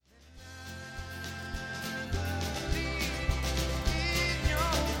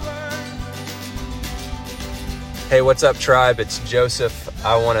Hey, what's up, tribe? It's Joseph.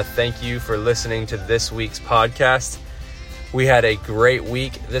 I want to thank you for listening to this week's podcast. We had a great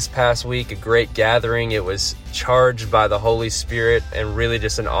week this past week, a great gathering. It was charged by the Holy Spirit and really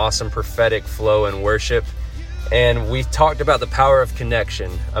just an awesome prophetic flow in worship. And we talked about the power of connection,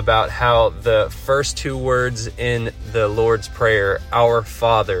 about how the first two words in the Lord's Prayer, Our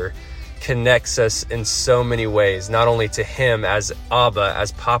Father, connects us in so many ways, not only to Him as Abba,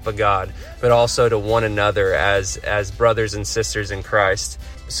 as Papa God, but also to one another as brothers and sisters in Christ.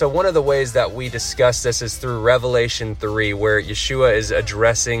 So one of the ways that we discuss this is through Revelation 3, where Yeshua is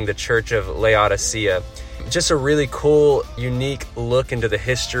addressing the church of Laodicea. Just a really cool, unique look into the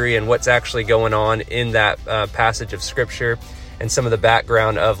history and what's actually going on in that passage of Scripture and some of the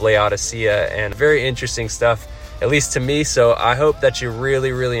background of Laodicea, and very interesting stuff, at least to me. So I hope that you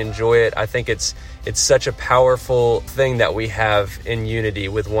really, really enjoy it. I think it's such a powerful thing that we have in unity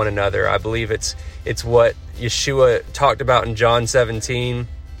with one another. I believe it's what Yeshua talked about in John 17,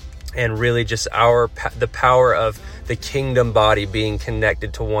 and really just the power of the kingdom body being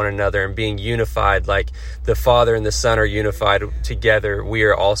connected to one another and being unified, like the Father and the Son are unified together. We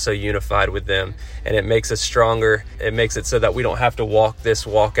are also unified with them, and it makes us stronger. It makes it so that we don't have to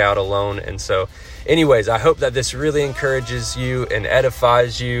walk out alone. And so anyways, I hope that this really encourages you and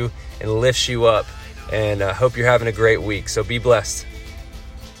edifies you and lifts you up, and I hope you're having a great week. So be blessed.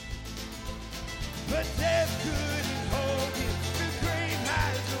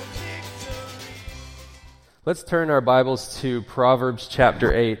 Let's turn our Bibles to Proverbs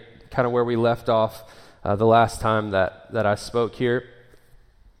chapter 8, kind of where we left off the last time that I spoke here.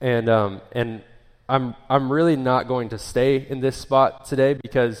 And I'm really not going to stay in this spot today,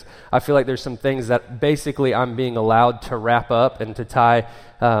 because I feel like there's some things that basically I'm being allowed to wrap up and to tie,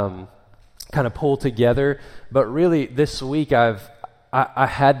 kind of pull together. But really this week I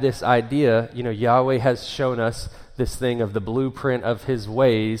had this idea, Yahweh has shown us this thing of the blueprint of His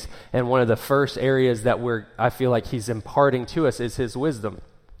ways, and one of the first areas that I feel like He's imparting to us is His wisdom.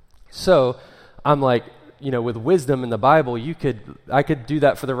 So I'm like, with wisdom in the Bible, I could do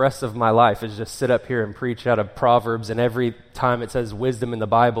that for the rest of my life, is just sit up here and preach out of Proverbs, and every time it says wisdom in the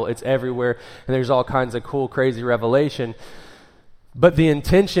Bible, it's everywhere, and there's all kinds of cool, crazy revelation. But the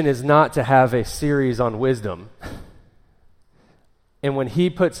intention is not to have a series on wisdom. And when He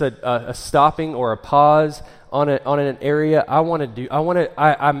puts a stopping or a pause on an area,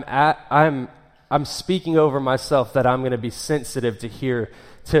 I'm speaking over myself that I'm going to be sensitive to hear,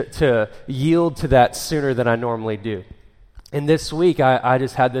 to yield to that sooner than I normally do. And this week, I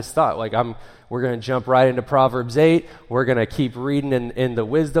just had this thought, like we're going to jump right into Proverbs 8. We're going to keep reading in the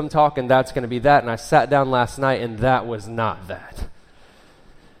wisdom talk, and that's going to be that. And I sat down last night, and that was not that.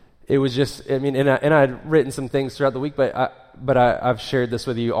 It was just, and I'd written some things throughout the week, but I've shared this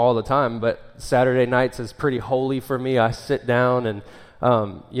with you all the time. But Saturday nights is pretty holy for me. I sit down and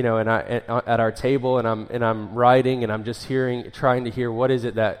at our table, and I'm writing, and I'm just trying to hear, what is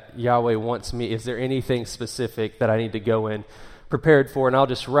it that Yahweh wants me? Is there anything specific that I need to go in prepared for? And I'll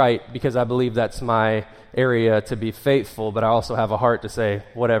just write, because I believe that's my area to be faithful. But I also have a heart to say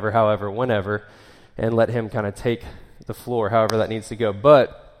whatever, however, whenever, and let Him kind of take the floor, however that needs to go.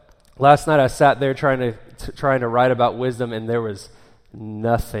 But last night I sat there trying to write about wisdom, and there was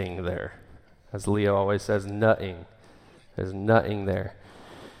nothing there. As Leo always says, nothing. There's nothing there.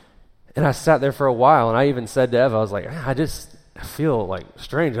 And I sat there for a while, and I even said to Eva, I was like, I just feel like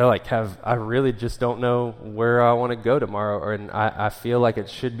strange. I really just don't know where I want to go tomorrow. And I feel like it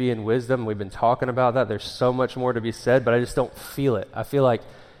should be in wisdom. We've been talking about that. There's so much more to be said, but I just don't feel it. I feel like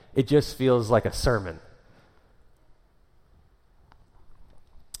it just feels like a sermon.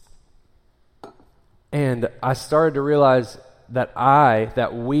 And I started to realize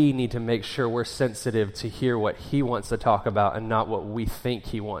that we need to make sure we're sensitive to hear what He wants to talk about, and not what we think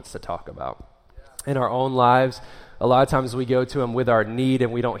He wants to talk about. In our own lives, a lot of times we go to Him with our need,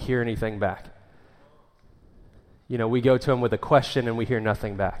 and we don't hear anything back. We go to Him with a question, and we hear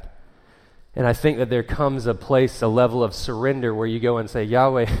nothing back. And I think that there comes a level of surrender, where you go and say,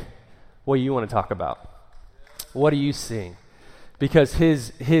 Yahweh, what do you want to talk about? What are you seeing? Because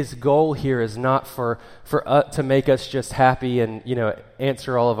his goal here is not for to make us just happy and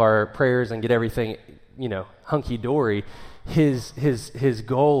answer all of our prayers and get everything hunky dory. His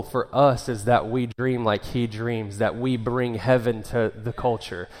goal for us is that we dream like He dreams, that we bring heaven to the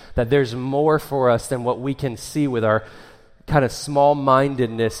culture, that there's more for us than what we can see with our kind of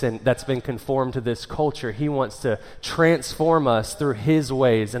small-mindedness and that's been conformed to this culture. He wants to transform us through His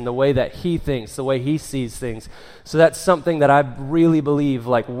ways and the way that He thinks, the way He sees things. So that's something that I really believe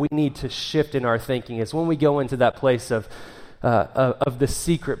like we need to shift in our thinking, is when we go into that place of of the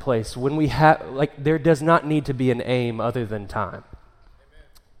secret place. When we have, like, there does not need to be an aim other than time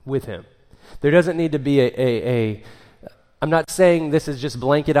with him. There doesn't need to be I'm not saying this is just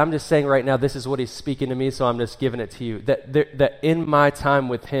blanket. I'm just saying right now this is what he's speaking to me, so I'm just giving it to you. That in my time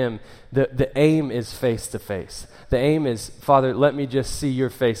with him, the aim is face to face. The aim is, Father, let me just see your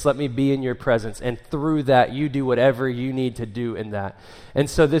face. Let me be in your presence. And through that, you do whatever you need to do in that. And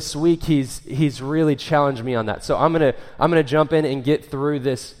so this week, he's really challenged me on that. So I'm gonna jump in and get through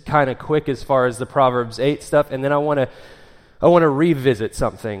this kind of quick as far as the Proverbs 8 stuff, and then I want to revisit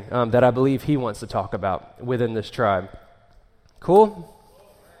something that I believe he wants to talk about within this tribe. Cool?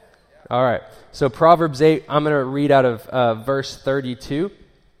 All right. So Proverbs 8, I'm going to read out of verse 32.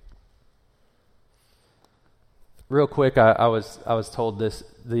 Real quick, I was told this.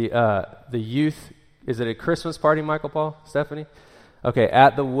 The youth, is it a Christmas party, Michael Paul, Stephanie? Okay,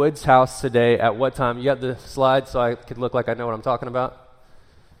 at the Woods house today, at what time? You got the slide so I could look like I know what I'm talking about?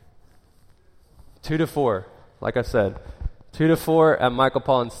 2 to 4, like I said. 2 to 4 at Michael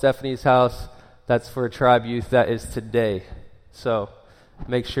Paul and Stephanie's house. That's for Tribe Youth. That is today. So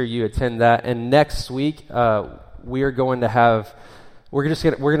make sure you attend that. And next week, we're going to have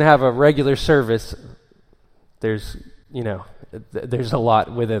a regular service. There's a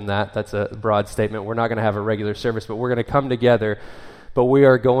lot within that. That's a broad statement. We're not going to have a regular service, but we're going to come together. But we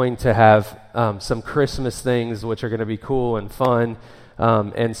are going to have some Christmas things, which are going to be cool and fun.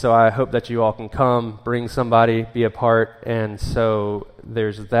 And so I hope that you all can come, bring somebody, be a part. And so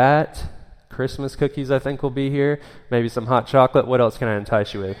there's that. Christmas cookies, I think, will be here. Maybe some hot chocolate. What else can I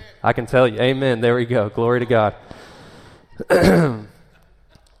entice you with? I can tell you. Amen. There we go. Glory to God.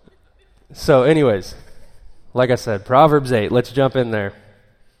 So anyways, like I said, Proverbs 8. Let's jump in there.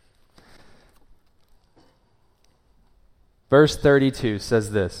 Verse 32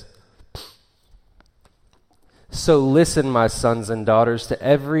 says this. So listen, my sons and daughters, to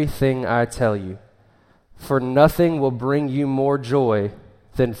everything I tell you, for nothing will bring you more joy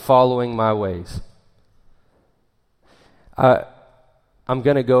than following my ways. I'm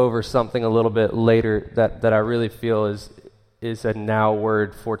going to go over something a little bit later that I really feel is a now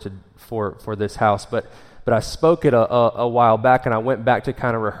word for this house, but I spoke it a while back, and I went back to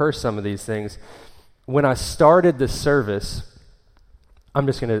kind of rehearse some of these things. When I started the service,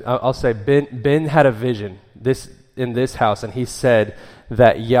 I'll say Ben had a vision in this house, and he said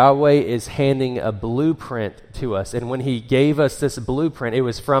that Yahweh is handing a blueprint to us. And when he gave us this blueprint, it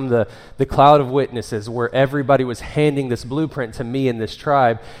was from the cloud of witnesses, where everybody was handing this blueprint to me and this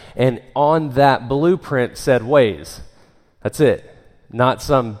tribe. And on that blueprint said ways. That's it. Not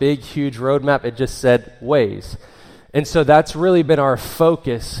some big, huge roadmap. It just said ways. And so that's really been our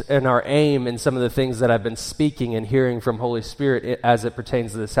focus and our aim in some of the things that I've been speaking and hearing from Holy Spirit as it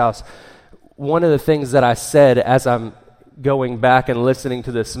pertains to this house. One of the things that I said as I'm going back and listening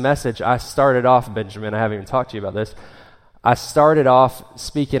to this message, I started off, Benjamin, I haven't even talked to you about this. I started off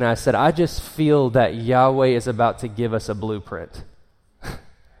speaking, I said, I just feel that Yahweh is about to give us a blueprint.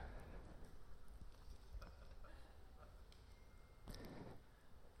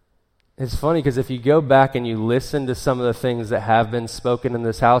 It's funny because if you go back and you listen to some of the things that have been spoken in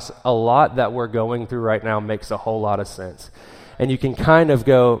this house, a lot that we're going through right now makes a whole lot of sense. And you can kind of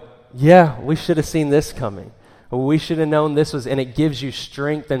go, yeah, we should have seen this coming. We should have known this was, and it gives you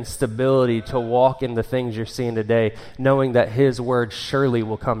strength and stability to walk in the things you're seeing today, knowing that his word surely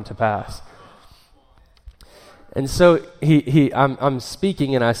will come to pass. And so I'm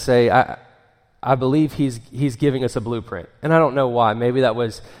speaking and I say, I believe he's giving us a blueprint. And I don't know why. Maybe that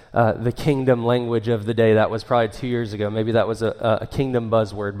was the kingdom language of the day. That was probably 2 years ago. Maybe that was a kingdom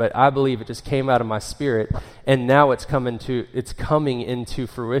buzzword. But I believe it just came out of my spirit. And now it's coming into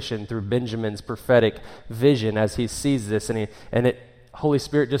fruition through Benjamin's prophetic vision as he sees this. Holy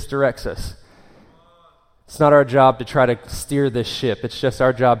Spirit just directs us. It's not our job to try to steer this ship. It's just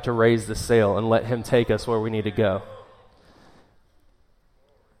our job to raise the sail and let him take us where we need to go.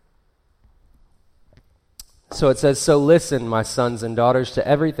 So it says, so listen, my sons and daughters, to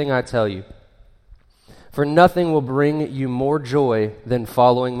everything I tell you, for nothing will bring you more joy than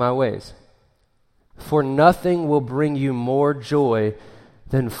following my ways. For nothing will bring you more joy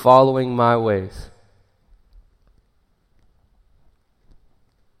than following my ways.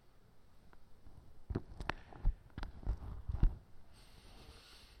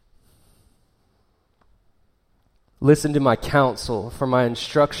 Listen to my counsel, for my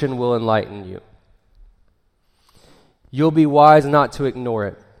instruction will enlighten you. You'll be wise not to ignore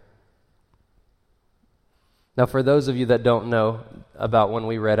it. Now, for those of you that don't know about when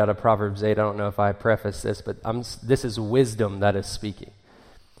we read out of Proverbs 8, I don't know if I prefaced this, but this is wisdom that is speaking.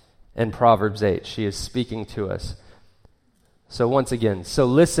 In Proverbs 8, she is speaking to us. So once again, so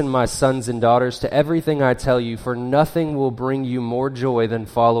listen, my sons and daughters, to everything I tell you, for nothing will bring you more joy than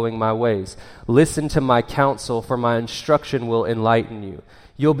following my ways. Listen to my counsel, for my instruction will enlighten you.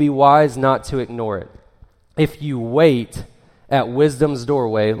 You'll be wise not to ignore it. If you wait at wisdom's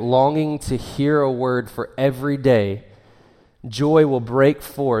doorway, longing to hear a word for every day, joy will break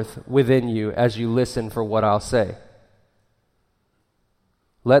forth within you as you listen for what I'll say.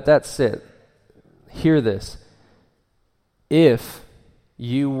 Let that sit. Hear this. If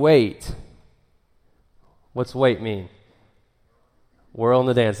you wait, what's wait mean? Whirl in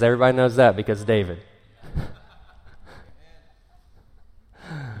the dance. Everybody knows that because David.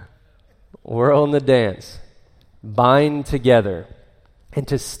 Whirl in the dance. Bind together. And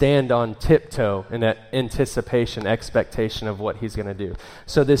to stand on tiptoe in that anticipation, expectation of what he's going to do.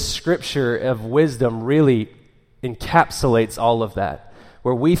 So this scripture of wisdom really encapsulates all of that.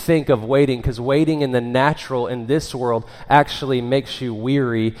 Where we think of waiting, because waiting in the natural in this world actually makes you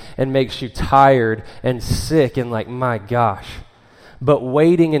weary and makes you tired and sick and like, my gosh. But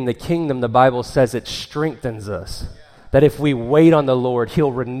waiting in the kingdom, the Bible says it strengthens us. That if we wait on the Lord,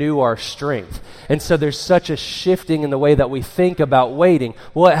 he'll renew our strength. And so there's such a shifting in the way that we think about waiting.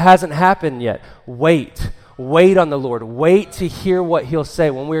 Well, it hasn't happened yet. Wait. Wait on the Lord. Wait to hear what he'll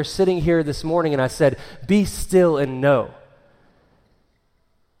say. When we were sitting here this morning and I said, be still and know.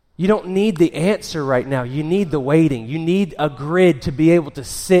 You don't need the answer right now. You need the waiting. You need a grid to be able to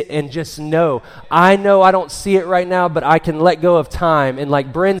sit and just know I don't see it right now, but I can let go of time. And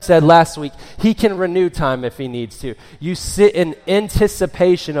like Bryn said last week, he can renew time if he needs to. You sit in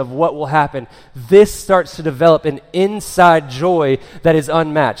anticipation of what will happen. This starts to develop an inside joy that is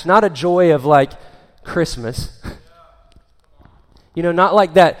unmatched. Not a joy of like Christmas. You know, not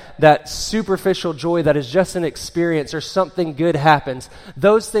like that superficial joy that is just an experience or something good happens.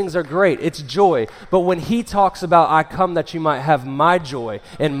 Those things are great. It's joy. But when he talks about, I come that you might have my joy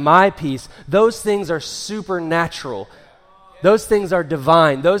and my peace, those things are supernatural. Those things are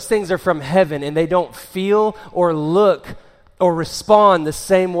divine. Those things are from heaven, and they don't feel or look or respond the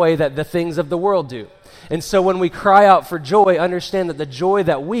same way that the things of the world do. And so when we cry out for joy, understand that the joy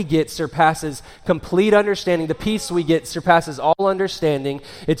that we get surpasses complete understanding. The peace we get surpasses all understanding.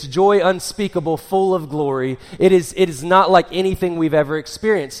 It's joy unspeakable, full of glory. It is not like anything we've ever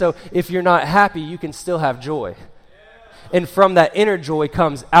experienced. So if you're not happy, you can still have joy. And from that inner joy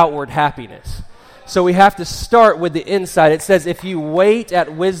comes outward happiness. So we have to start with the inside. It says, if you wait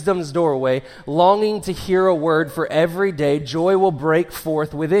at wisdom's doorway, longing to hear a word for every day, joy will break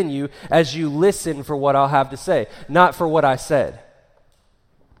forth within you as you listen for what I'll have to say, not for what I said.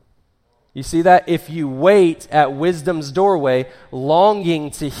 You see that? If you wait at wisdom's doorway,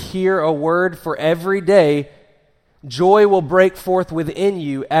 longing to hear a word for every day, joy will break forth within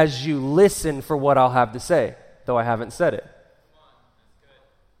you as you listen for what I'll have to say, though I haven't said it.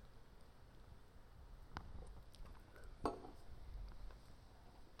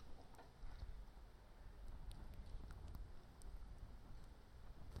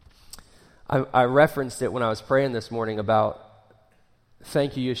 I referenced it when I was praying this morning about,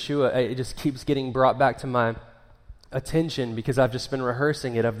 thank you, Yeshua. It just keeps getting brought back to my attention because I've just been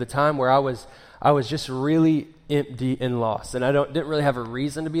rehearsing it of the time where I was just really empty and lost. And I didn't really have a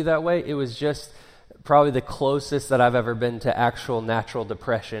reason to be that way. It was just probably the closest that I've ever been to actual natural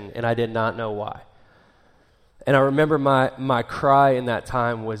depression, and I did not know why. And I remember my cry in that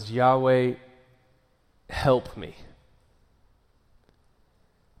time was, Yahweh, help me.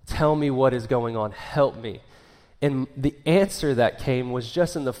 Tell me what is going on. Help me. And the answer that came was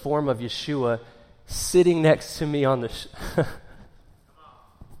just in the form of Yeshua sitting next to me on the... Thank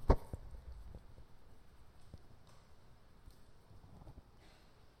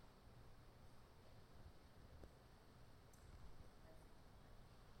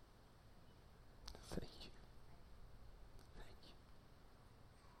you.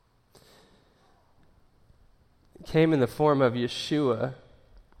 It came in the form of Yeshua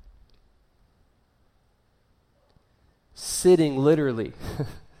sitting literally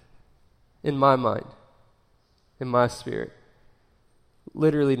in my mind, in my spirit,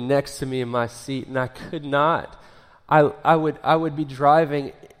 literally next to me in my seat, and I could not. I would be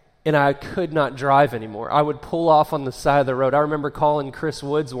driving, and I could not drive anymore. I would pull off on the side of the road. I remember calling Chris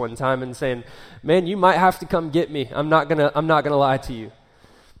Woods one time and saying, "Man, you might have to come get me. I'm not gonna lie to you."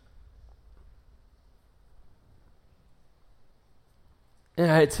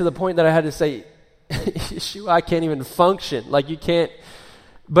 And to the point that I had to say, Yeshua, I can't even function. Like, you can't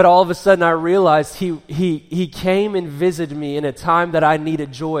But all of a sudden I realized he came and visited me in a time that I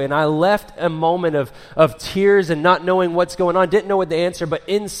needed joy. And I left a moment of tears and not knowing what's going on. Didn't know what the answer, but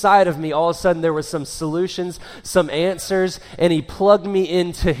inside of me, all of a sudden there was some solutions, some answers. And he plugged me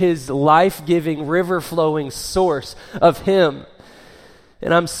into his life-giving, river-flowing source of him.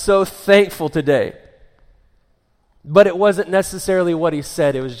 And I'm so thankful today. But it wasn't necessarily what he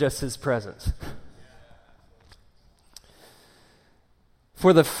said. It was just his presence.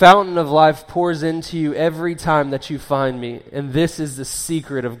 For the fountain of life pours into you every time that you find me, and this is the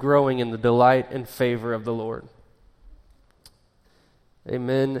secret of growing in the delight and favor of the Lord.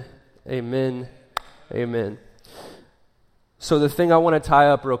 Amen, amen, amen. So the thing I want to tie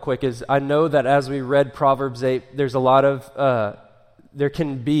up real quick is I know that as we read Proverbs 8, there's a lot of, there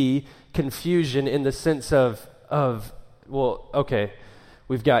can be confusion in the sense of well, okay,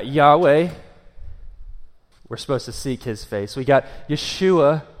 we've got Yahweh. We're supposed to seek his face. We got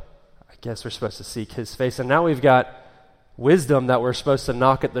Yeshua. I guess we're supposed to seek his face. And now we've got wisdom that we're supposed to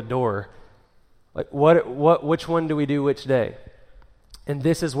knock at the door. Like which one do we do which day? And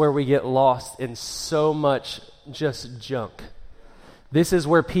this is where we get lost in so much just junk. This is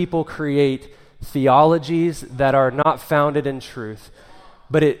where people create theologies that are not founded in truth.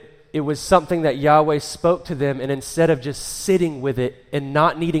 But it was something that Yahweh spoke to them, and instead of just sitting with it and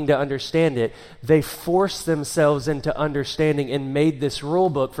not needing to understand it, they forced themselves into understanding and made this rule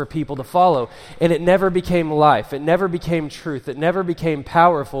book for people to follow. And it never became life. It never became truth. It never became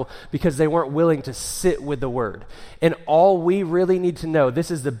powerful because they weren't willing to sit with the word. And all we really need to know, this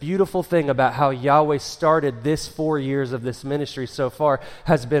is the beautiful thing about how Yahweh started this 4 years of this ministry so far,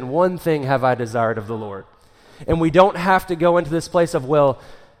 has been one thing have I desired of the Lord. And we don't have to go into this place of, well,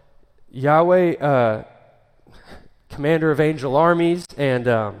 Yahweh, commander of angel armies, and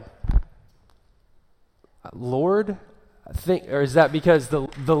Lord, I think, or is that because the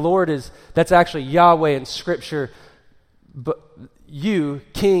Lord is, that's actually Yahweh in Scripture, but you,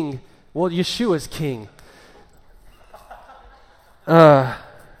 King, well, Yeshua's King.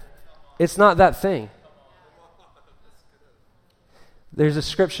 It's not that thing. There's a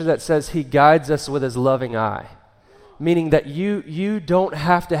scripture that says he guides us with his loving eye. Meaning that you don't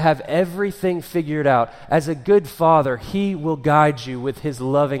have to have everything figured out. As a good father, he will guide you with his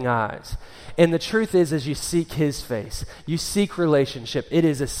loving eyes. And the truth is, as you seek his face, you seek relationship. It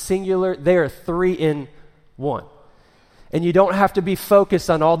is a singular, they are 3 in 1. And you don't have to be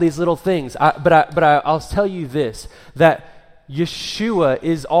focused on all these little things. But I'll tell you this, that Yeshua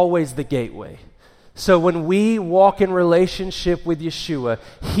is always the gateway. So when we walk in relationship with Yeshua,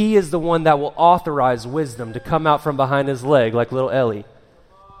 he is the one that will authorize wisdom to come out from behind his leg like little Ellie.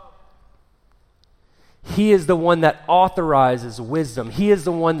 He is the one that authorizes wisdom. He is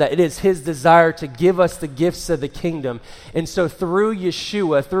the one that it is his desire to give us the gifts of the kingdom. And so through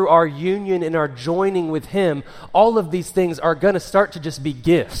Yeshua, through our union and our joining with him, all of these things are going to start to just be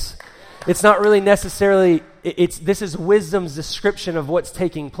gifts. It's not really necessarily, this is wisdom's description of what's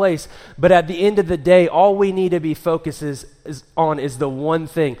taking place, but at the end of the day, all we need to be focused is the one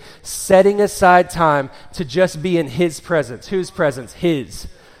thing, setting aside time to just be in his presence. Whose presence? His.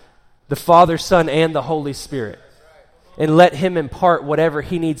 The Father, Son, and the Holy Spirit. And let him impart whatever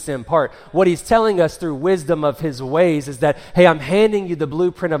he needs to impart. What he's telling us through wisdom of his ways is that, hey, I'm handing you the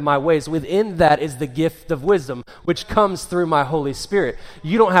blueprint of my ways. Within that is the gift of wisdom, which comes through my Holy Spirit.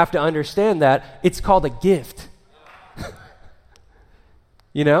 You don't have to understand that. It's called a gift.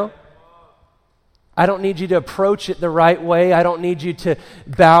 You know? I don't need you to approach it the right way. I don't need you to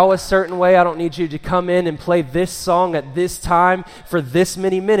bow a certain way. I don't need you to come in and play this song at this time for this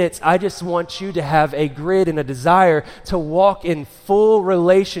many minutes. I just want you to have a grid and a desire to walk in full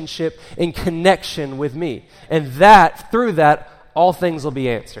relationship and connection with me. And through that, all things will be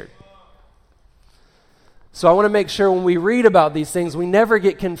answered. So I want to make sure when we read about these things, we never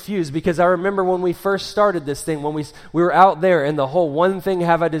get confused, because I remember when we first started this thing, when we were out there and the whole one thing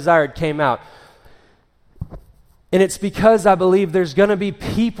have I desired came out. And it's because I believe there's going to be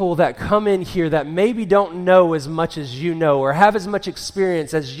people that come in here that maybe don't know as much as you know or have as much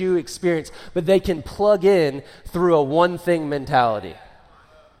experience as you experience, but they can plug in through a one-thing mentality.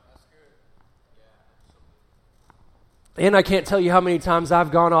 And I can't tell you how many times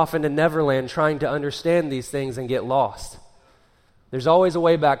I've gone off into Neverland trying to understand these things and get lost. There's always a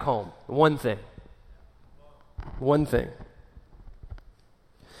way back home. One thing. One thing.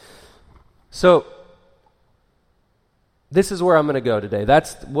 So this is where I'm going to go today.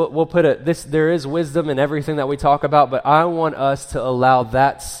 We'll put it. There is wisdom in everything that we talk about, but I want us to allow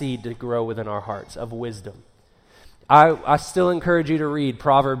that seed to grow within our hearts of wisdom. I still encourage you to read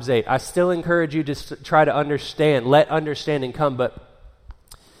Proverbs 8. I still encourage you to try to understand. Let understanding come. But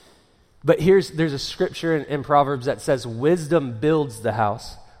But there's a scripture in Proverbs that says wisdom builds the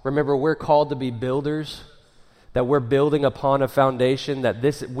house. Remember, we're called to be builders, that we're building upon a foundation,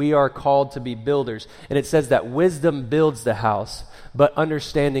 we are called to be builders. And it says that wisdom builds the house, but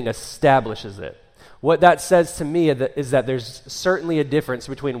understanding establishes it. What that says to me is that there's certainly a difference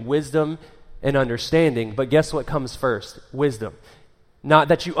between wisdom and understanding, but guess what comes first? Wisdom. Not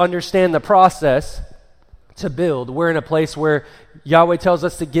that you understand the process to build. We're in a place where Yahweh tells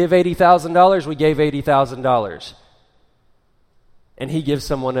us to give $80,000, we gave $80,000. And he gives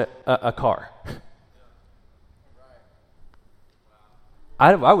someone a car.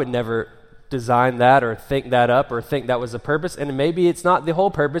 I would never design that or think that up or think that was the purpose, and maybe it's not the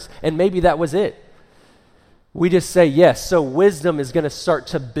whole purpose, and maybe that was it. We just say yes. So wisdom is going to start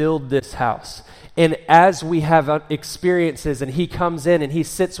to build this house. And as we have experiences and he comes in and he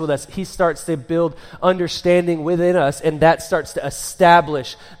sits with us, he starts to build understanding within us, and that starts to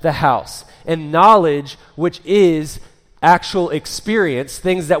establish the house. And knowledge, which is actual experience,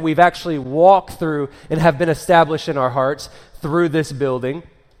 things that we've actually walked through and have been established in our hearts through this building,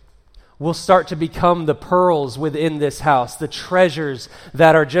 will start to become the pearls within this house, the treasures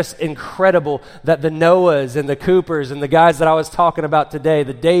that are just incredible, that the Noahs and the Coopers and the guys that I was talking about today,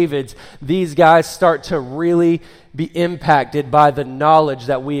 the Davids, these guys start to really be impacted by the knowledge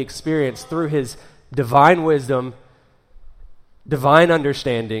that we experience through his divine wisdom, divine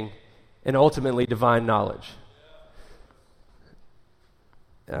understanding, and ultimately divine knowledge.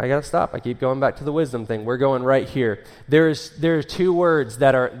 I gotta stop. I keep going back to the wisdom thing. We're going right here. There are two words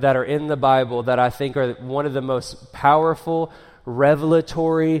that are in the Bible that I think are one of the most powerful,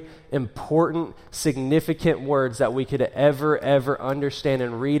 revelatory, important, significant words that we could ever understand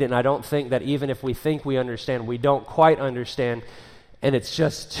and read. And I don't think that even if we think we understand, we don't quite understand. And it's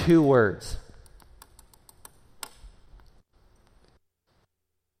just two words.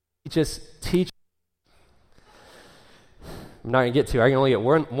 Teach. I'm not going to get to. I can only get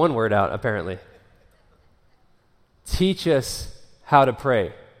one word out, apparently. Teach us how to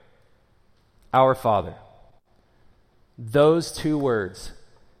pray. Our Father. Those two words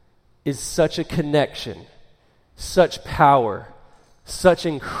is such a connection, such power, such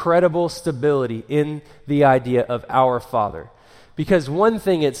incredible stability in the idea of our Father. Because one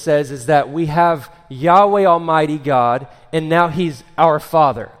thing it says is that we have Yahweh Almighty God, and now He's our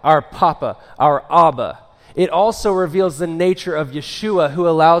Father, our Papa, our Abba. It also reveals the nature of Yeshua, who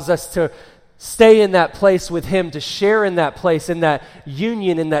allows us to stay in that place with Him, to share in that place, in that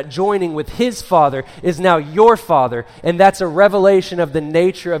union, in that joining with His Father is now your Father. And that's a revelation of the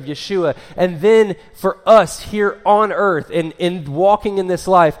nature of Yeshua. And then for us here on earth, in walking in this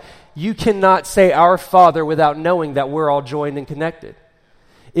life, you cannot say our Father without knowing that we're all joined and connected.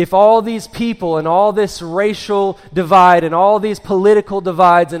 If all these people and all this racial divide and all these political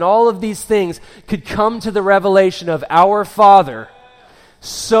divides and all of these things could come to the revelation of our Father,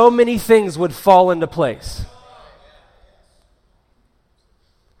 so many things would fall into place.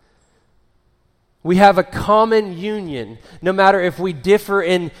 We have a common union, no matter if we differ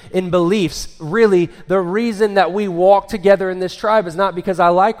in beliefs. Really, the reason that we walk together in this tribe is not because I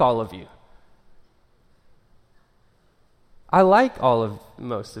like all of you. I like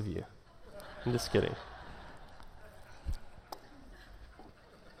most of you. I'm just kidding.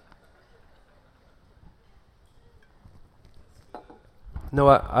 No,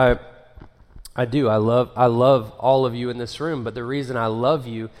 I do. I love all of you in this room, but the reason I love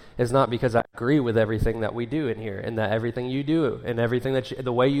you is not because I agree with everything that we do in here, and that everything you do, and everything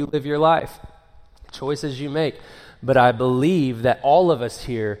the way you live your life, choices you make. But I believe that all of us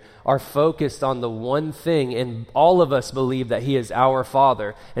here are focused on the one thing, and all of us believe that He is our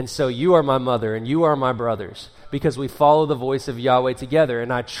Father. And so you are my mother, and you are my brothers, because we follow the voice of Yahweh together.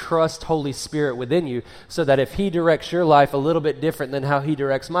 And I trust Holy Spirit within you, so that if He directs your life a little bit different than how He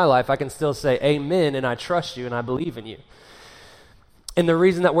directs my life, I can still say amen, and I trust you, and I believe in you. And the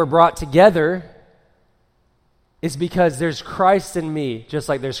reason that we're brought together is because there's Christ in me, just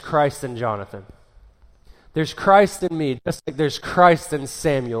like there's Christ in Jonathan. There's Christ in me, just like there's Christ in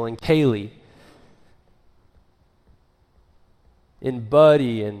Samuel and Kaylee, in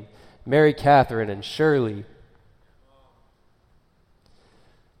Buddy and Mary Catherine and Shirley,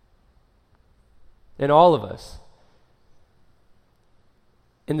 and all of us.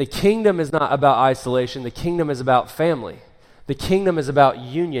 And the kingdom is not about isolation. The kingdom is about family. The kingdom is about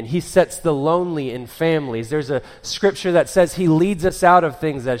union. He sets the lonely in families. There's a scripture that says He leads us out of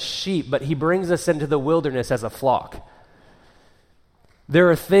things as sheep, but He brings us into the wilderness as a flock. There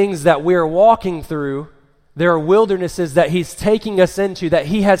are things that we're walking through There are wildernesses that he's taking us into, that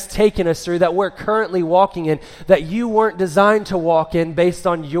he has taken us through, that we're currently walking in, that you weren't designed to walk in based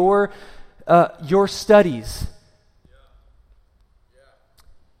on your studies.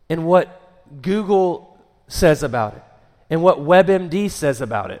 And what Google says about it, and what WebMD says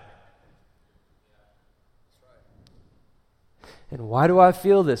about it. And why do I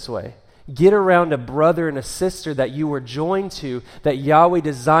feel this way? Get around a brother and a sister that you were joined to, that Yahweh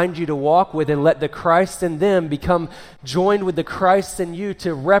designed you to walk with, and let the Christ in them become joined with the Christ in you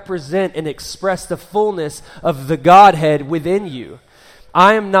to represent and express the fullness of the Godhead within you.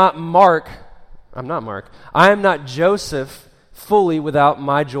 I am not Joseph fully without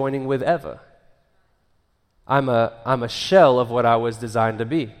my joining with Eva. I'm a shell of what I was designed to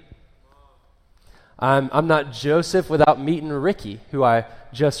be. I'm not Joseph without meeting Ricky, who I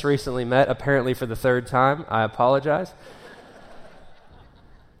just recently met, apparently for the third time. I apologize.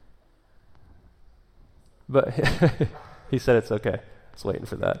 But he said it's okay. I was waiting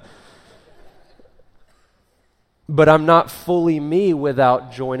for that. But I'm not fully me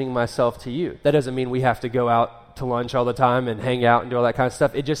without joining myself to you. That doesn't mean we have to go out to lunch all the time and hang out and do all that kind of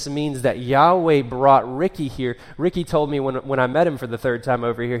stuff. It just means that Yahweh brought Ricky here. Ricky told me when I met him for the third time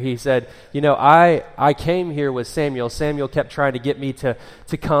over here, he said, I came here with Samuel. Samuel kept trying to get me to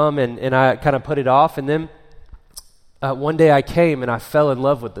come, and I kind of put it off. And then one day I came and I fell in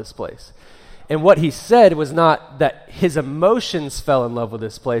love with this place. And what he said was not that his emotions fell in love with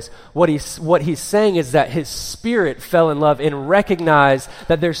this place. What he's saying is that his spirit fell in love and recognized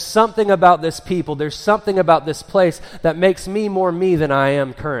that there's something about this people, there's something about this place that makes me more me than I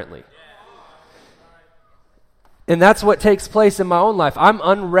am currently. And that's what takes place in my own life. I'm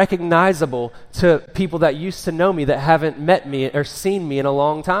unrecognizable to people that used to know me that haven't met me or seen me in a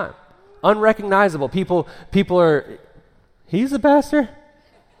long time. Unrecognizable. People are, he's the pastor?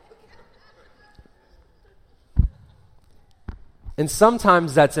 And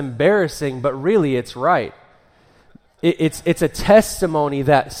sometimes that's embarrassing, but really it's right. It's a testimony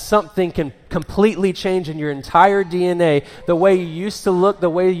that something can completely change in your entire DNA. The way you used to look,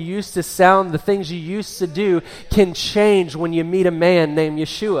 the way you used to sound, the things you used to do can change when you meet a man named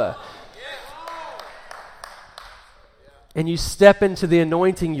Yeshua. And you step into the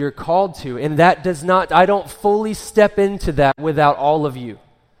anointing you're called to. And that does not, I don't fully step into that without all of you.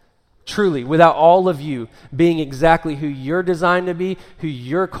 Truly, without all of you being exactly who you're designed to be, who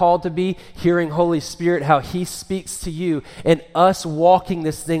you're called to be, hearing Holy Spirit, how He speaks to you, and us walking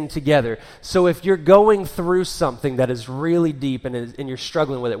this thing together. So if you're going through something that is really deep and you're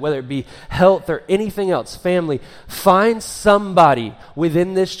struggling with it, whether it be health or anything else, family, find somebody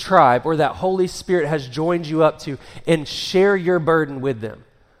within this tribe or that Holy Spirit has joined you up to and share your burden with them.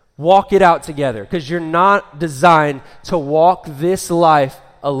 Walk it out together, because you're not designed to walk this life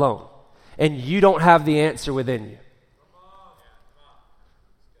alone. And you don't have the answer within you.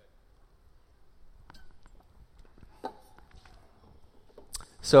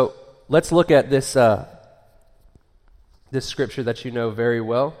 So let's look at this this scripture that you know very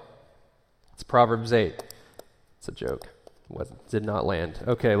well. It's Proverbs 8. It's a joke. Did not land.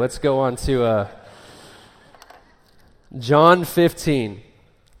 Okay, let's go on to John 15.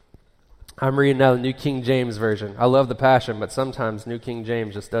 I'm reading now the New King James Version. I love the Passion, but sometimes New King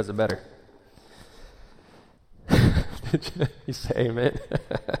James just does it better. You say amen.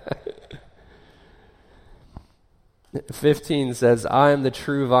 15 says, I am the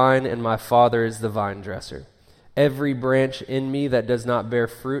true vine, and my Father is the vine dresser. Every branch in me that does not bear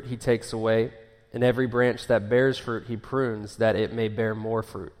fruit, He takes away, and every branch that bears fruit, He prunes, that it may bear more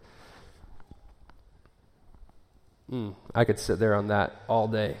fruit. I could sit there on that all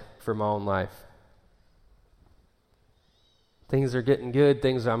day for my own life. Things are getting good.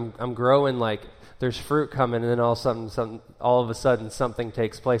 I'm growing, like there's fruit coming, and then all of a sudden something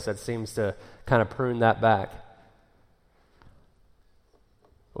takes place that seems to kind of prune that back.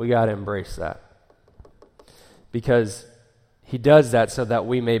 We got to embrace that, because He does that so that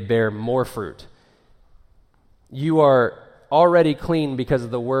we may bear more fruit. You are already clean because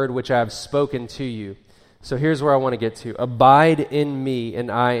of the word which I have spoken to you. So here's where I want to get to. Abide in me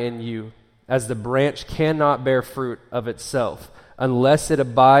and I in you, as the branch cannot bear fruit of itself unless it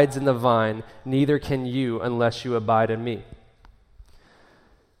abides in the vine, neither can you unless you abide in me.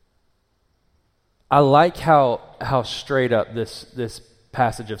 I like how straight up this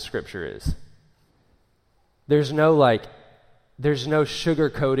passage of Scripture is. There's no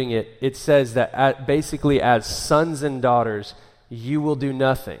sugarcoating it. It says that basically as sons and daughters, you will do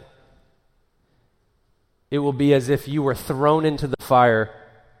nothing. It will be as if you were thrown into the fire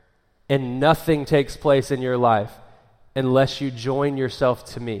and nothing takes place in your life unless you join yourself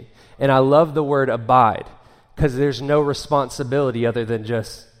to me. And I love the word abide, because there's no responsibility other than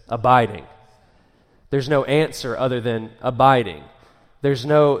just abiding. There's no answer other than abiding. There's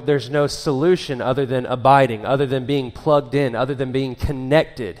no solution other than abiding, other than being plugged in, other than being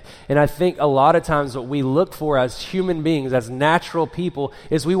connected. And I think a lot of times what we look for as human beings, as natural people,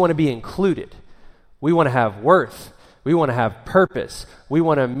 is we want to be included. We want to have worth. We want to have purpose. We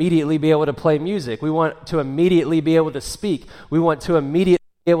want to immediately be able to play music. We want to immediately be able to speak. We want to immediately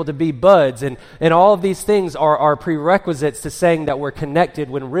be able to be buds. And all of these things are prerequisites to saying that we're connected,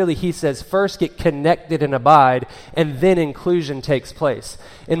 when really he says first get connected and abide, and then inclusion takes place.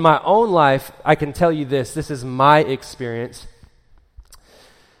 In my own life, I can tell you this is my experience,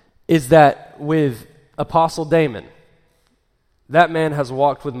 is that with Apostle Damon, that man has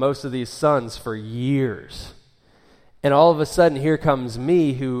walked with most of these sons for years. And all of a sudden, here comes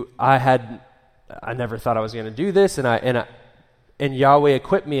me, who I never thought I was going to do this, and Yahweh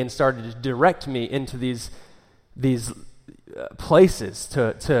equipped me and started to direct me into these places.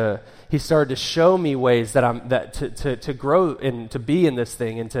 He started to show me ways to grow and to be in this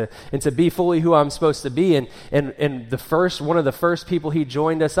thing, and to be fully who I'm supposed to be. And one of the first people he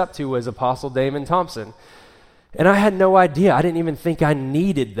joined us up to was Apostle Damon Thompson. And I had no idea. I didn't even think I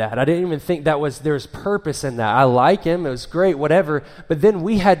needed that. I didn't even think there's purpose in that. I like him. It was great, whatever. But then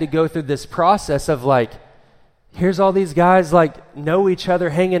we had to go through this process of here's all these guys know each other,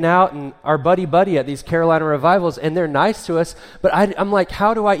 hanging out, and our buddy at these Carolina revivals, and they're nice to us. But I'm like,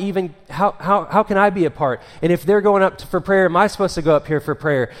 how can I be a part? And if they're going up for prayer, am I supposed to go up here for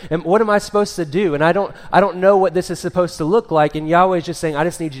prayer? And what am I supposed to do? And I don't know what this is supposed to look like. And Yahweh's just saying, I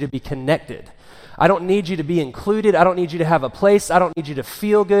just need you to be connected. I don't need you to be included. I don't need you to have a place. I don't need you to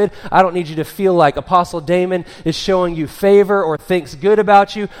feel good. I don't need you to feel like Apostle Damon is showing you favor or thinks good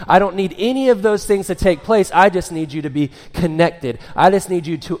about you. I don't need any of those things to take place. I just need you to be connected. I just need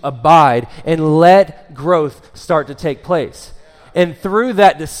you to abide and let growth start to take place. And through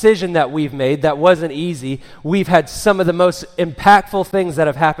that decision that we've made, that wasn't easy, we've had some of the most impactful things that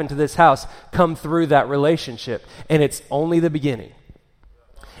have happened to this house come through that relationship. And it's only the beginning.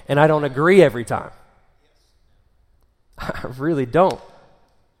 And I don't agree every time. I really don't.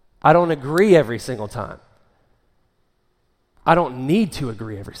 I don't agree every single time. I don't need to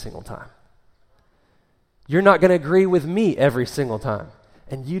agree every single time. You're not going to agree with me every single time.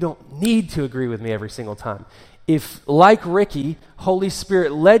 And you don't need to agree with me every single time. If, like Ricky, Holy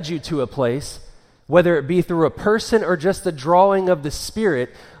Spirit led you to a place, whether it be through a person or just the drawing of the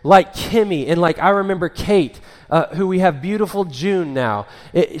Spirit, like Kimmy, and I remember Kate, who we have beautiful June now.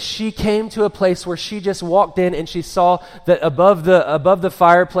 She came to a place where she just walked in and she saw that above the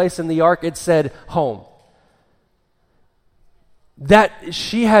fireplace in the ark, it said home. That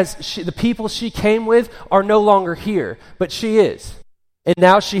the people she came with are no longer here, but she is. And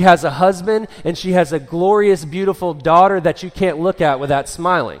now she has a husband, and she has a glorious, beautiful daughter that you can't look at without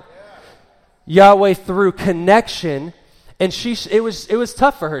smiling. Yahweh, through connection, and it was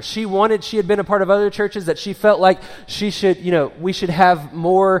tough for her. She had been a part of other churches that she felt like we should have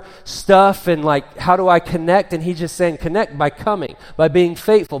more stuff, and how do I connect? And he's just saying, connect by coming, by being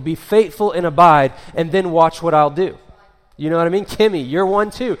faithful. Be faithful and abide, and then watch what I'll do. You know what I mean? Kimmy, you're one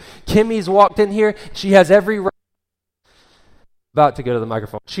too. Kimmy's walked in here. She has every right. About to go to the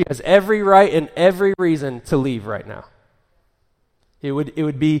microphone. She has every right and every reason to leave right now. It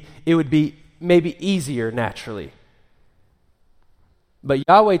would be maybe easier naturally. But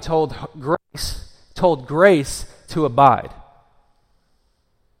Yahweh told Grace to abide.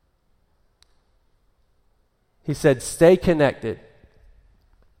 He said, stay connected.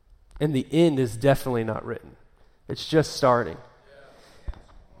 And the end is definitely not written. It's just starting.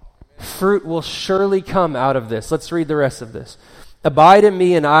 Fruit will surely come out of this. Let's read the rest of this. Abide in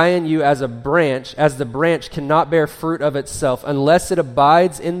me, and I in you, as the branch cannot bear fruit of itself unless it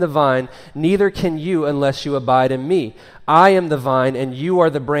abides in the vine, neither can you unless you abide in me. I am the vine, and you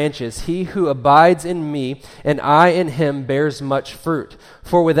are the branches. He who abides in me, and I in him, bears much fruit.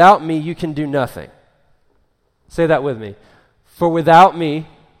 For without me you can do nothing. Say that with me. For without me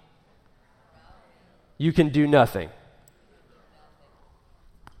you can do nothing.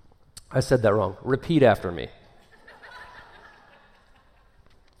 I said that wrong. Repeat after me.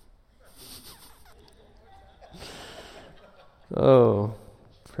 Oh,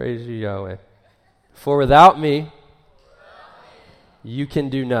 praise you, Yahweh. For without me, you can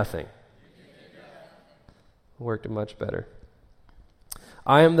do nothing. Worked much better.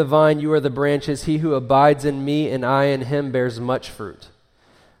 I am the vine, you are the branches. He who abides in me and I in him bears much fruit.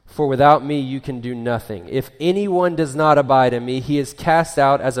 For without me, you can do nothing. If anyone does not abide in me, he is cast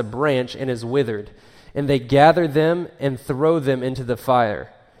out as a branch and is withered. And they gather them and throw them into the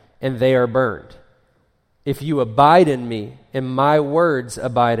fire, and they are burned. If you abide in me and my words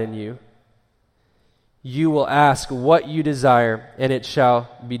abide in you, you will ask what you desire and it shall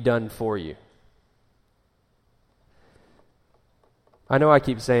be done for you. I know I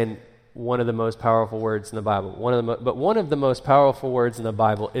keep saying one of the most powerful words in the Bible, but one of the most powerful words in the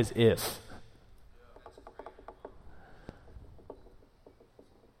Bible is if.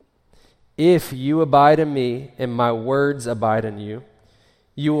 If you abide in me and my words abide in you,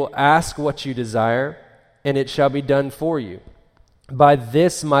 you will ask what you desire, and it shall be done for you. By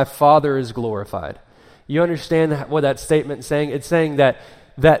this my Father is glorified. You understand what that statement is saying? It's saying that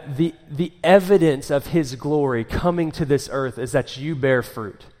the evidence of his glory coming to this earth is that you bear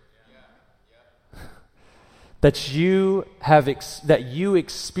fruit. That you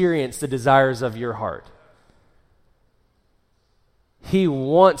experience the desires of your heart. He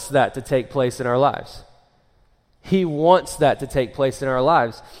wants that to take place in our lives. He wants that to take place in our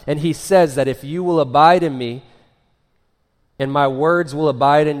lives. And he says that if you will abide in me and my words will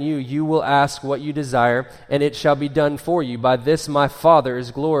abide in you, you will ask what you desire, and it shall be done for you. By this my Father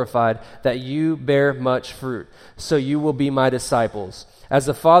is glorified, that you bear much fruit. So you will be my disciples. As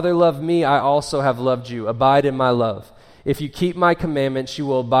the Father loved me, I also have loved you. Abide in my love. If you keep my commandments, you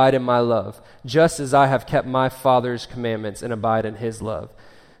will abide in my love, just as I have kept my Father's commandments and abide in his love.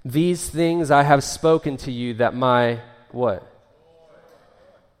 These things I have spoken to you that my, what?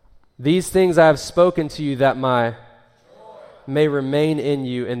 These things I have spoken to you that my may remain in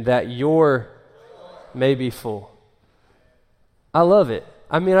you and that your may be full. I love it.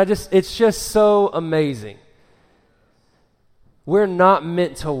 I mean, it's just so amazing. We're not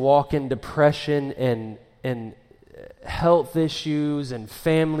meant to walk in depression and health issues and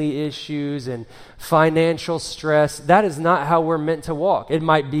family issues and financial stress. That is not how we're meant to walk. It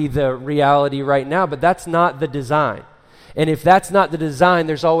might be the reality right now, but that's not the design. And if that's not the design,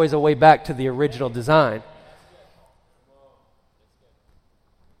 there's always a way back to the original design.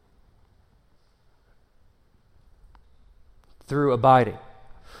 Through abiding.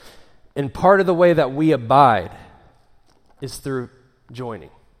 And part of the way that we abide is through joining,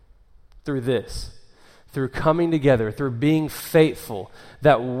 through this. Through coming together, through being faithful,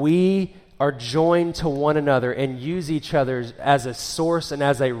 that we are joined to one another and use each other as a source and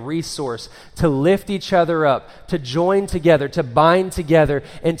as a resource to lift each other up, to join together, to bind together,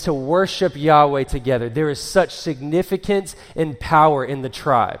 and to worship Yahweh together. There is such significance and power in the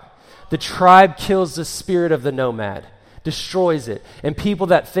tribe. The tribe kills the spirit of the nomad, destroys it. And people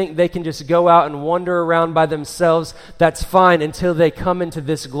that think they can just go out and wander around by themselves, that's fine until they come into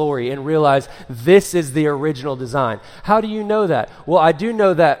this glory and realize this is the original design. How do you know that? Well, I do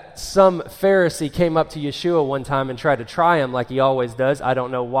know that some Pharisee came up to Yeshua one time and tried to try him like he always does. I don't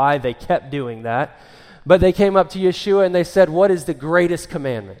know why they kept doing that. But they came up to Yeshua and they said, "What is the greatest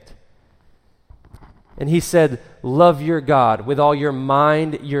commandment?" And he said, "Love your God with all your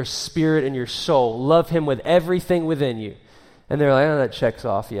mind, your spirit, and your soul. Love him with everything within you." And they're like, "Oh, that checks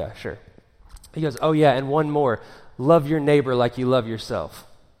off. Yeah, sure." He goes, "Oh yeah, and one more. Love your neighbor like you love yourself."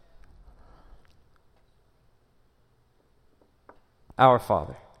 Our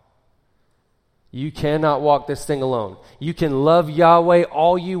Father. You cannot walk this thing alone. You can love Yahweh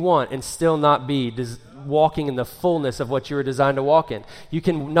all you want and still not be walking in the fullness of what you were designed to walk in. You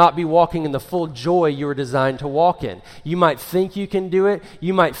can not be walking in the full joy you were designed to walk in. You might think you can do it.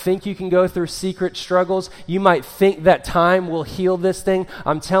 You might think you can go through secret struggles. You might think that time will heal this thing.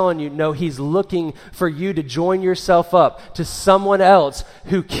 I'm telling you, no, he's looking for you to join yourself up to someone else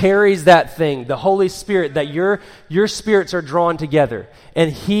who carries that thing, the Holy Spirit, that your spirits are drawn together.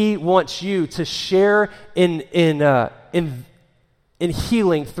 And he wants you to share in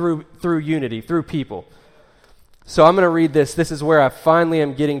healing through unity, through people. So I'm going to read this. This is where I finally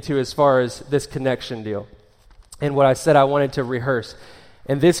am getting to as far as this connection deal. And what I said I wanted to rehearse.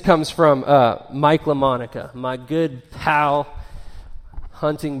 And this comes from Mike LaMonica, my good pal,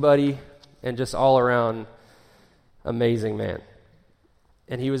 hunting buddy, and just all around amazing man.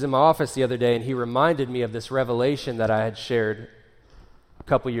 And he was in my office the other day, and he reminded me of this revelation that I had shared a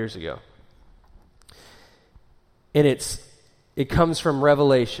couple years ago. And it comes from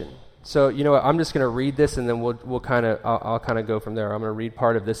Revelation. So, you know what, I'm just going to read this and then I'll kind of go from there. I'm going to read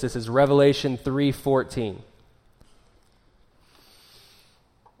part of this. This is Revelation 3:14.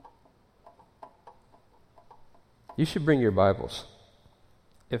 You should bring your Bibles.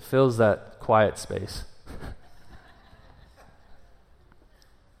 It fills that quiet space.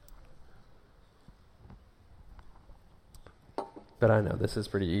 But I know this is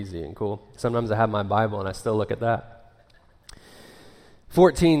pretty easy and cool. Sometimes I have my Bible and I still look at that.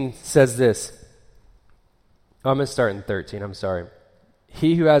 14 says this. I'm going to start in 13. I'm sorry.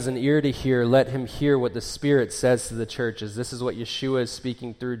 He who has an ear to hear, let him hear what the Spirit says to the churches. This is what Yeshua is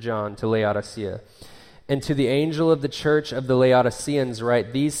speaking through John to Laodicea. And to the angel of the church of the Laodiceans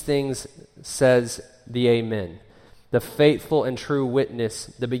write, these things says the Amen, the faithful and true witness,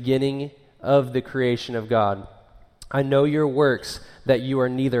 the beginning of the creation of God. I know your works, that you are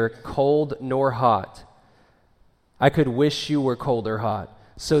neither cold nor hot. I could wish you were cold or hot.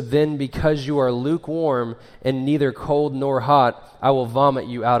 So then, because you are lukewarm and neither cold nor hot, I will vomit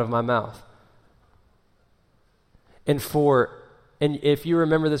you out of my mouth. And if you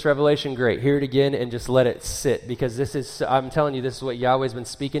remember this revelation, great. Hear it again and just let it sit, because I'm telling you, this is what Yahweh's been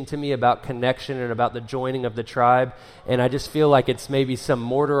speaking to me about connection and about the joining of the tribe. And I just feel like it's maybe some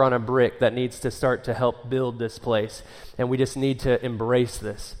mortar on a brick that needs to start to help build this place. And we just need to embrace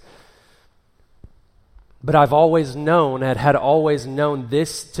this. But I've always known, had always known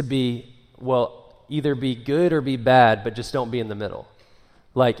this to be, either be good or be bad, but just don't be in the middle.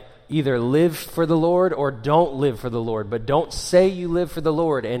 Like, either live for the Lord or don't live for the Lord. But don't say you live for the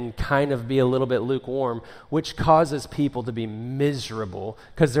Lord and kind of be a little bit lukewarm, which causes people to be miserable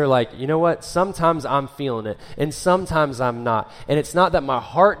because they're like, you know what? Sometimes I'm feeling it and sometimes I'm not. And it's not that my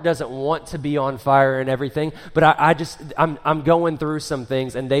heart doesn't want to be on fire and everything, but I'm going through some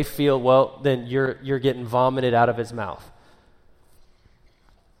things and they feel, then you're getting vomited out of his mouth.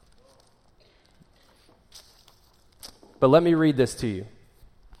 But let me read this to you.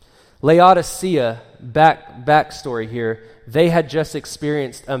 Laodicea, backstory here, they had just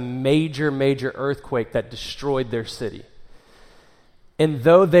experienced a major earthquake that destroyed their city. And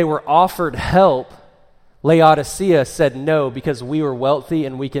though they were offered help, Laodicea said no, because we were wealthy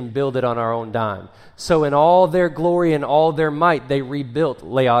and we can build it on our own dime. So in all their glory and all their might, they rebuilt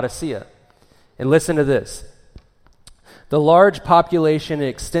Laodicea. And listen to this. The large population and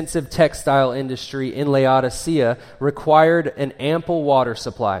extensive textile industry in Laodicea required an ample water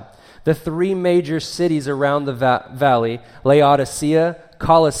supply. The three major cities around the valley, Laodicea,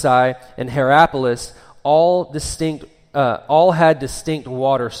 Colossae, and Hierapolis, all had distinct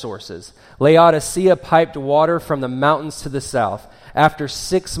water sources. Laodicea piped water from the mountains to the south. After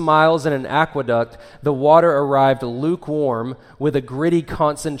 6 miles in an aqueduct, the water arrived lukewarm with a gritty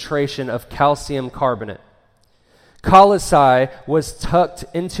concentration of calcium carbonate. Colossae was tucked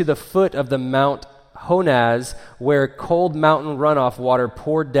into the foot of the Mount Honaz, where cold mountain runoff water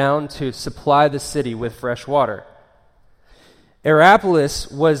poured down to supply the city with fresh water. Hierapolis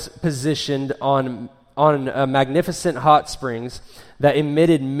was positioned on magnificent hot springs that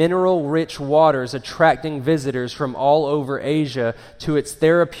emitted mineral-rich waters, attracting visitors from all over Asia to its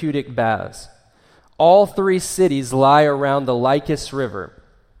therapeutic baths. All three cities lie around the Lycus River,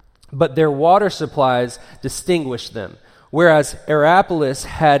 but their water supplies distinguished them. Whereas Hierapolis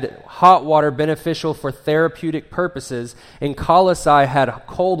had hot water beneficial for therapeutic purposes, and Colossae had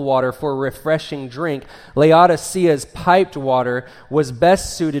cold water for a refreshing drink, Laodicea's piped water was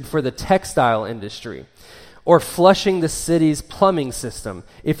best suited for the textile industry, or flushing the city's plumbing system.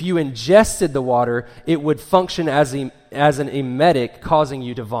 If you ingested the water, it would function as an emetic, causing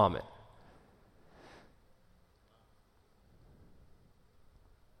you to vomit.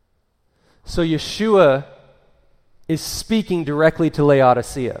 So Yeshua is speaking directly to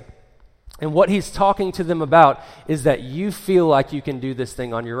Laodicea. And what he's talking to them about is that you feel like you can do this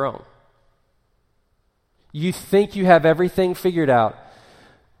thing on your own. You think you have everything figured out,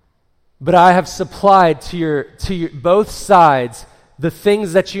 but I have supplied to your both sides the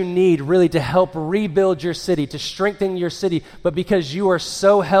things that you need really to help rebuild your city, to strengthen your city. But because you are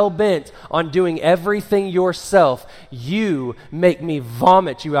so hell-bent on doing everything yourself, you make me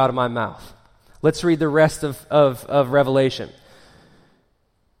vomit you out of my mouth. Let's read the rest of Revelation.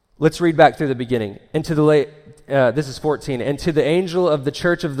 Let's read back through the beginning. And this is 14. And to the angel of the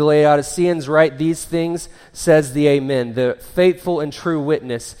church of the Laodiceans write these things, says the Amen, the faithful and true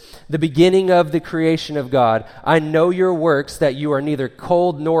witness, the beginning of the creation of God. I know your works, that you are neither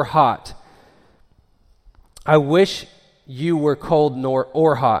cold nor hot. I wish you were cold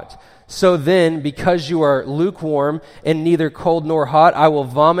or hot. So then, because you are lukewarm and neither cold nor hot, I will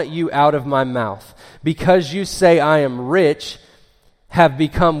vomit you out of my mouth. Because you say, I am rich, have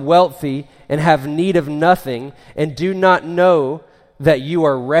become wealthy, and have need of nothing, and do not know that you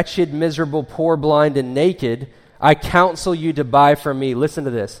are wretched, miserable, poor, blind, and naked, I counsel you to buy from me. Listen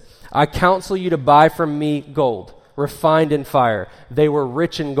to this. I counsel you to buy from me gold, refined in fire. They were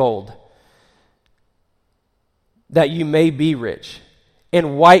rich in gold, that you may be rich.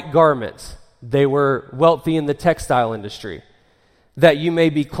 And white garments. They were wealthy in the textile industry. That you may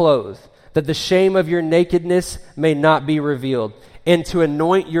be clothed, that the shame of your nakedness may not be revealed, and to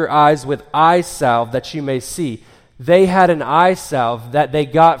anoint your eyes with eye salve, that you may see. They had an eye salve that they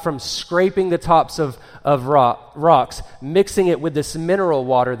got from scraping the tops of rocks, mixing it with this mineral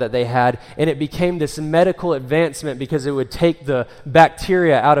water that they had, and it became this medical advancement because it would take the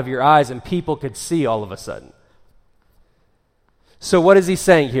bacteria out of your eyes and people could see all of a sudden. So what is he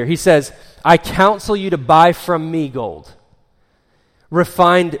saying here? He says, I counsel you to buy from me gold,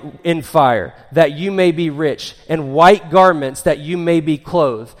 refined in fire, that you may be rich, and white garments that you may be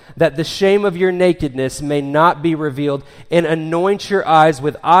clothed, that the shame of your nakedness may not be revealed, and anoint your eyes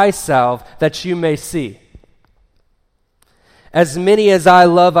with eye salve that you may see. As many as I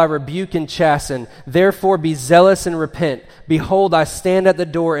love, I rebuke and chasten. Therefore be zealous and repent. Behold, I stand at the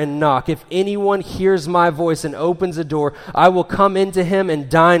door and knock. If anyone hears my voice and opens the door, I will come into him and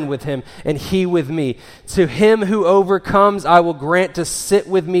dine with him, and he with me. To him who overcomes, I will grant to sit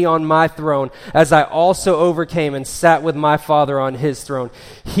with me on my throne, as I also overcame and sat with my Father on his throne.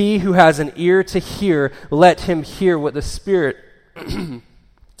 He who has an ear to hear, let him hear what the Spirit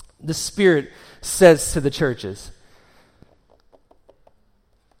says to the churches.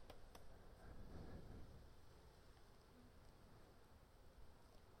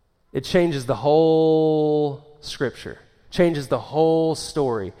 It changes the whole scripture, changes the whole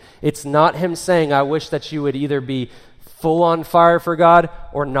story. It's not him saying, I wish that you would either be full on fire for God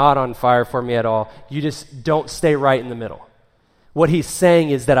or not on fire for me at all. You just don't stay right in the middle. What he's saying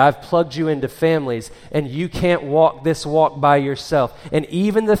is that I've plugged you into families and you can't walk this walk by yourself. And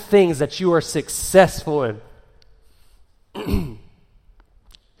even the things that you are successful in,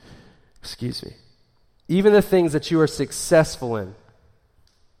 excuse me, even the things that you are successful in,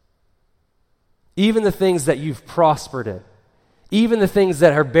 even the things that you've prospered in, even the things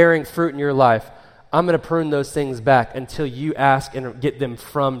that are bearing fruit in your life, I'm going to prune those things back until you ask and get them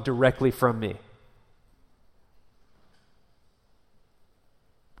directly from me.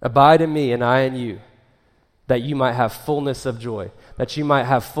 Abide in me and I in you, that you might have fullness of joy, that you might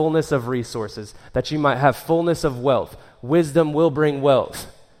have fullness of resources, that you might have fullness of wealth. Wisdom will bring wealth.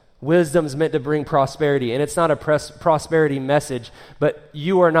 Wisdom's meant to bring prosperity, and it's not a prosperity message, but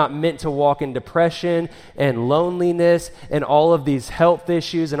you are not meant to walk in depression and loneliness and all of these health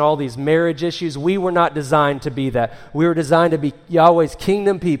issues and all these marriage issues. We were not designed to be that. We were designed to be Yahweh's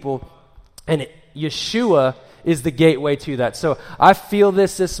kingdom people, and Yeshua is the gateway to that. So I feel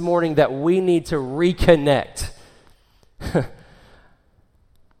this morning that we need to reconnect.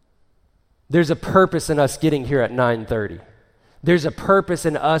 There's a purpose in us getting here at 9:30. There's a purpose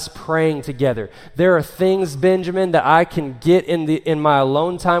in us praying together. There are things, Benjamin, that I can get in my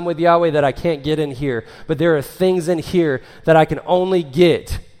alone time with Yahweh that I can't get in here. But there are things in here that I can only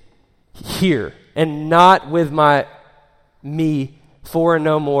get here and not with me, for and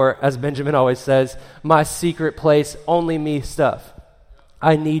no more, as Benjamin always says, my secret place, only me stuff.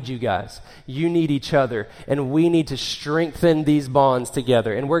 I need you guys. You need each other. And we need to strengthen these bonds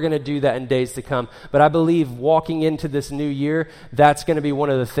together. And we're going to do that in days to come. But I believe walking into this new year, that's going to be one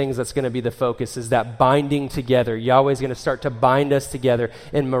of the things that's going to be the focus, is that binding together. Yahweh's going to start to bind us together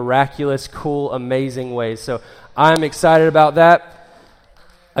in miraculous, cool, amazing ways. So I'm excited about that.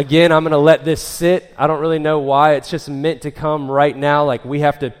 Again, I'm going to let this sit. I don't really know why. It's just meant to come right now. Like, we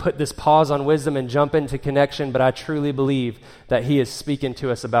have to put this pause on wisdom and jump into connection, but I truly believe that he is speaking to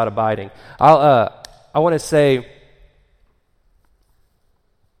us about abiding. I want to say,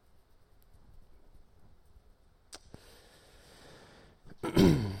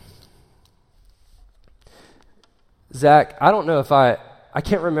 Zach, I don't know if I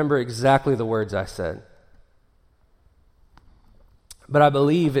can't remember exactly the words I said. But I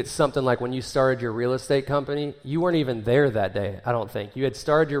believe it's something like when you started your real estate company, you weren't even there that day, I don't think. You had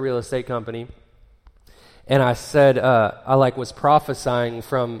started your real estate company, and I said, I was prophesying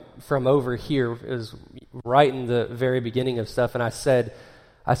from over here. It was right in the very beginning of stuff, and I said,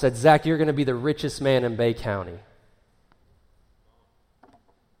 Zach, you're going to be the richest man in Bay County.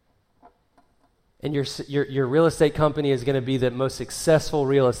 And your real estate company is going to be the most successful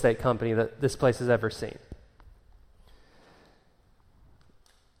real estate company that this place has ever seen.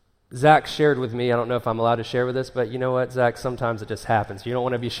 Zach shared with me, I don't know if I'm allowed to share with this, but you know what, Zach, sometimes it just happens. You don't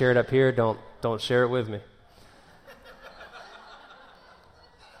want to be shared up here, don't share it with me.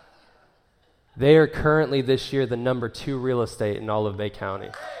 They are currently this year the number 2 real estate in all of Bay County.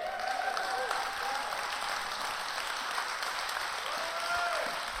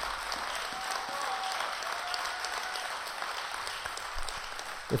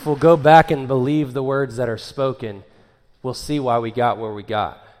 If we'll go back and believe the words that are spoken, we'll see why we got where we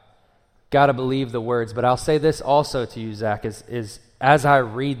got. Got to believe the words. But I'll say this also to you, Zach, is as I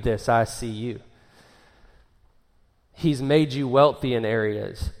read this, I see you. He's made you wealthy in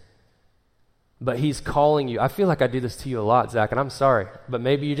areas. But he's calling you. I feel like I do this to you a lot, Zach, and I'm sorry, but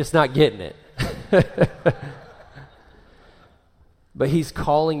maybe you're just not getting it. But he's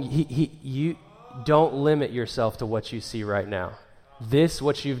calling you. Don't limit yourself to what you see right now.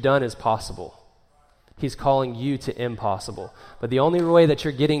 What you've done is possible. He's calling you to impossible. But the only way that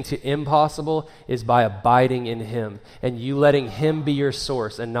you're getting to impossible is by abiding in him and you letting him be your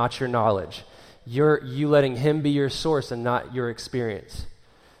source and not your knowledge. You letting him be your source and not your experience.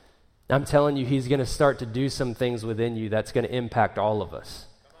 I'm telling you, he's going to start to do some things within you that's going to impact all of us.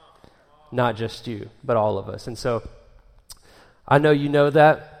 Not just you, but all of us. And so I know you know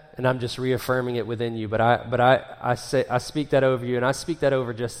that, and I'm just reaffirming it within you, but I speak that over you, and I speak that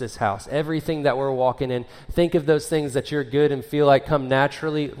over just this house. Everything that we're walking in, think of those things that you're good and feel like come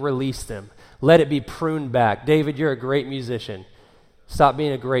naturally, release them. Let it be pruned back. David, you're a great musician. Stop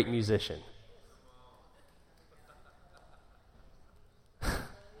being a great musician.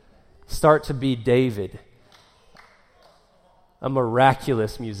 Start to be David, a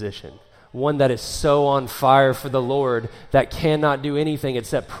miraculous musician. One that is so on fire for the Lord that cannot do anything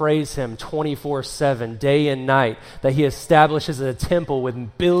except praise him 24/7, day and night, that he establishes a temple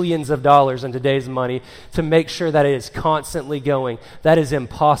with billions of dollars in today's money to make sure that it is constantly going. That is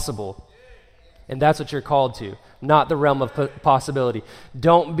impossible. And that's what you're called to, not the realm of possibility.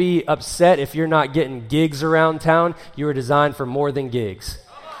 Don't be upset if you're not getting gigs around town. You were designed for more than gigs.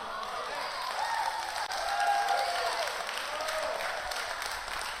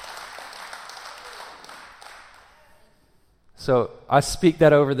 So I speak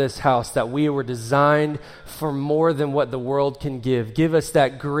that over this house, that we were designed for more than what the world can give. Give us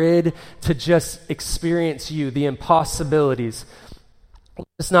that grid to just experience you, the impossibilities. Let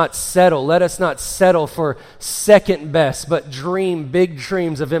us not settle for second best, but dream big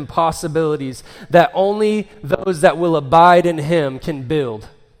dreams of impossibilities that only those that will abide in him can build.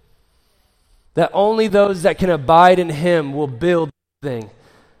 That only those that can abide in him will build the thing.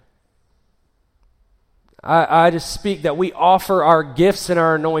 I just speak that we offer our gifts and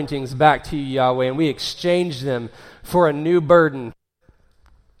our anointings back to you, Yahweh, and we exchange them for a new burden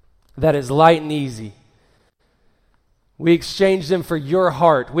that is light and easy. We exchange them for your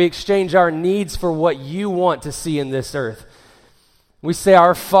heart. We exchange our needs for what you want to see in this earth. We say,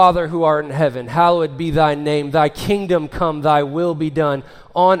 our Father who art in heaven, hallowed be thy name. Thy kingdom come, thy will be done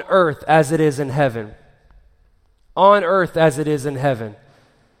on earth as it is in heaven. On earth as it is in heaven.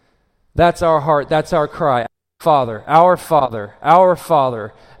 That's our heart. That's our cry. Father, our Father, our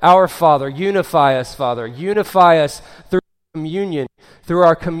Father, our Father. Unify us, Father. Unify us through communion, through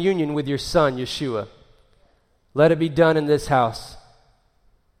our communion with your Son, Yeshua. Let it be done in this house.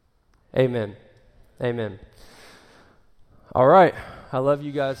 Amen. Amen. All right. I love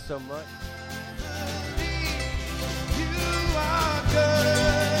you guys so much.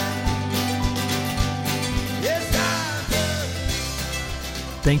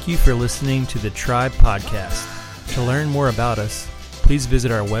 Thank you for listening to the Tribe Podcast. To learn more about us, please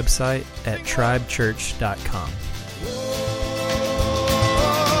visit our website at tribechurch.com.